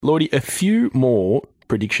Lloydie, a few more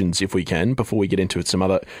predictions, if we can, before we get into some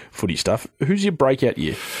other footy stuff. Who's your breakout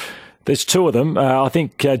year? There's two of them. I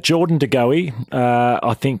think Jordan De Goey,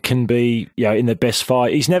 I think, can be in the best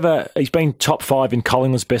five. He's been top five in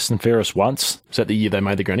Collingwood's best and fairest once. Is that the year they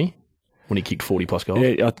made the granny? When he kicked 40-plus goals?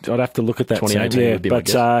 Yeah, I'd have to look at that. 2018 would be my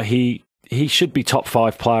guess. But he should be top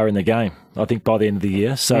five player in the game, I think, by the end of the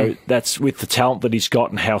year. So that's with the talent that he's got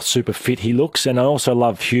and how super fit he looks. And I also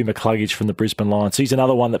love Hugh McCluggage from the Brisbane Lions. He's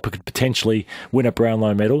another one that could potentially win a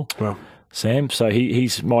Brownlow medal. Well, Sam. So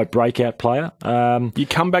he's my breakout player. Your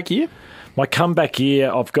comeback year? My comeback year,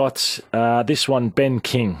 I've got this one, Ben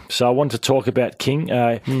King. So I want to talk about King.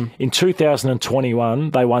 In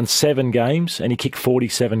 2021, they won 7 games and he kicked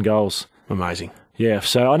 47 goals. Amazing. Yeah,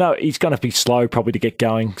 so I know he's going to be slow probably to get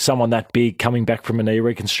going. Someone that big coming back from a knee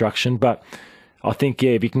reconstruction. But I think,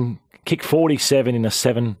 if you can kick 47 in a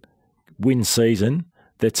 7-win season,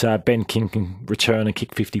 that Ben King can return and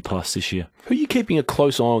kick 50-plus this year. Who are you keeping a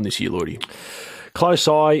close eye on this year, Lloydie? Close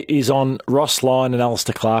eye is on Ross Lyon and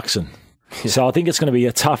Alistair Clarkson. Yeah. So I think it's going to be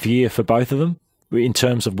a tough year for both of them in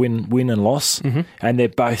terms of win and loss. Mm-hmm. And they're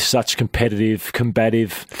both such competitive,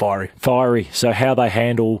 combative, fiery. So how they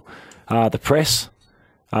handle the press,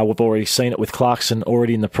 we've already seen it with Clarkson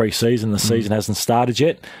already in the pre-season. The season hasn't started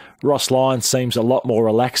yet. Ross Lyon seems a lot more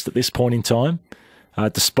relaxed at this point in time,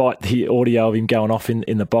 despite the audio of him going off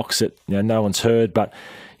in the box that no one's heard. But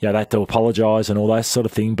they have to apologise and all that sort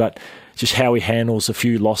of thing. But just how he handles a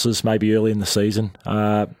few losses maybe early in the season,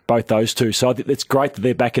 both those two. So I think it's great that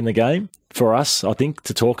they're back in the game for us, I think,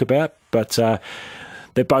 to talk about. But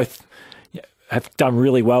they both have done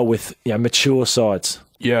really well with mature sides.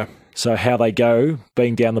 Yeah. So how they go,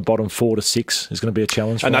 being down the bottom 4 to 6, is going to be a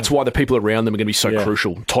challenge for And them. that's why the people around them are going to be so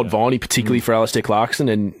crucial. Todd Viney, particularly for Alistair Clarkson,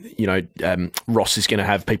 and Ross is going to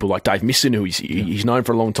have people like Dave Misson, who he's known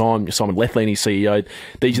for a long time, Simon Lethlean, his CEO.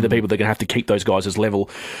 These are the people that are going to have to keep those guys as level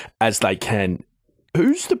as they can.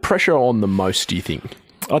 Who's the pressure on the most, do you think?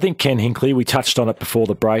 I think Ken Hinkley, we touched on it before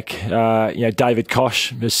the break. David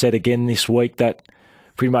Koch has said again this week that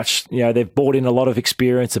pretty much, they've brought in a lot of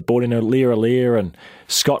experience. They've brought in Lear and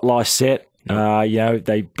Scott Lysette.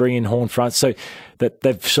 They bring in Horn Front. So that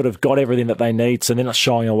they've sort of got everything that they need. So they're not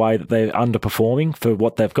shying away that they're underperforming for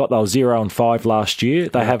what they've got. They were 0-5 last year.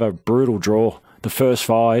 They have a brutal draw. The first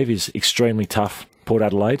 5 is extremely tough, Port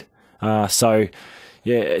Adelaide.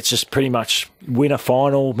 It's just pretty much win a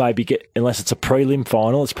final, maybe unless it's a prelim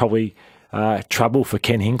final, it's probably trouble for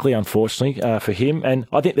Ken Hinkley, unfortunately, for him. And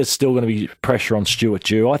I think there's still going to be pressure on Stuart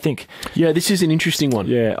Dew. I think... Yeah, this is an interesting one.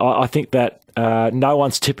 Yeah, I think that no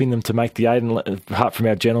one's tipping them to make the 8, apart from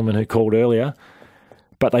our gentleman who called earlier,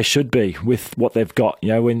 but they should be with what they've got.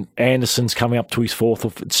 When Anderson's coming up to his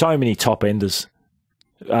 4th, so many top enders,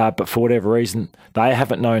 but for whatever reason, they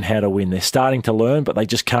haven't known how to win. They're starting to learn, but they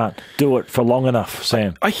just can't do it for long enough,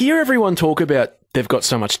 Sam. I hear everyone talk about they've got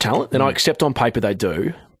so much talent, and I accept on paper they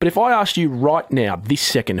do. But if I asked you right now, this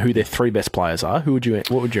second, who their 3 best players are, what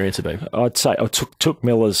would your answer be? I'd say Took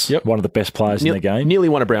Miller's one of the best players in the game. Nearly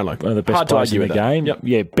won a Brownlow. One of the best players in the game. Yep.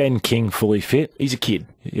 Yeah, Ben King fully fit. He's a kid.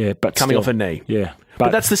 Yeah, but coming still, off a knee. Yeah.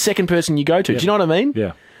 But that's the second person you go to. Do you know what I mean?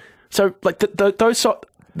 Yeah. So, like, those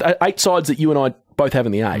 8 sides that you and I both have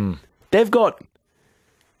in the 8, they've got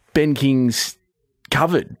Ben King's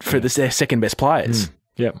covered for their second best players.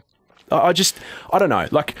 Yeah. I don't know.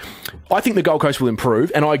 Like, I think the Gold Coast will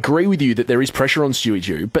improve, and I agree with you that there is pressure on Stewie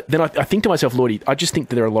Dew. But then I think to myself, Lloydie, I just think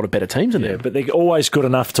that there are a lot of better teams in there. But they're always good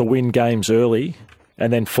enough to win games early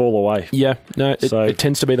and then fall away. Yeah, no, it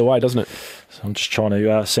tends to be the way, doesn't it? So I'm just trying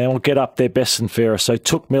to, Sam, we'll get up their best and fairest. So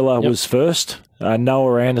Took Miller was first.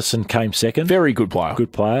 Noah Anderson came second. Very good player.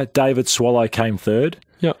 Good player. David Swallow came third.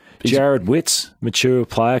 Yep. Jared Witts, mature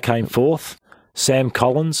player, came 4th. Sam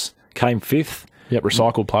Collins came 5th. Yep,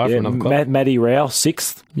 recycled player from another club. Matty Rao,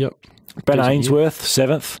 6th. Yep. Ben Ainsworth,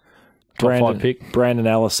 7th. Top 5 pick. Brandon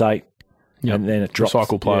Ellis, 8th. Yep. And then it drops.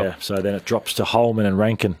 Recycled player. Yeah, so then it drops to Holman and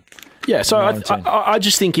Rankin. Yeah, so I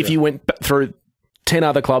just think if you went through 10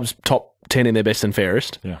 other clubs, top 10 in their best and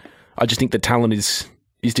fairest, I just think the talent is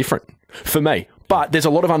different for me. But there's a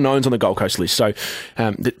lot of unknowns on the Gold Coast list, so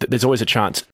there's always a chance.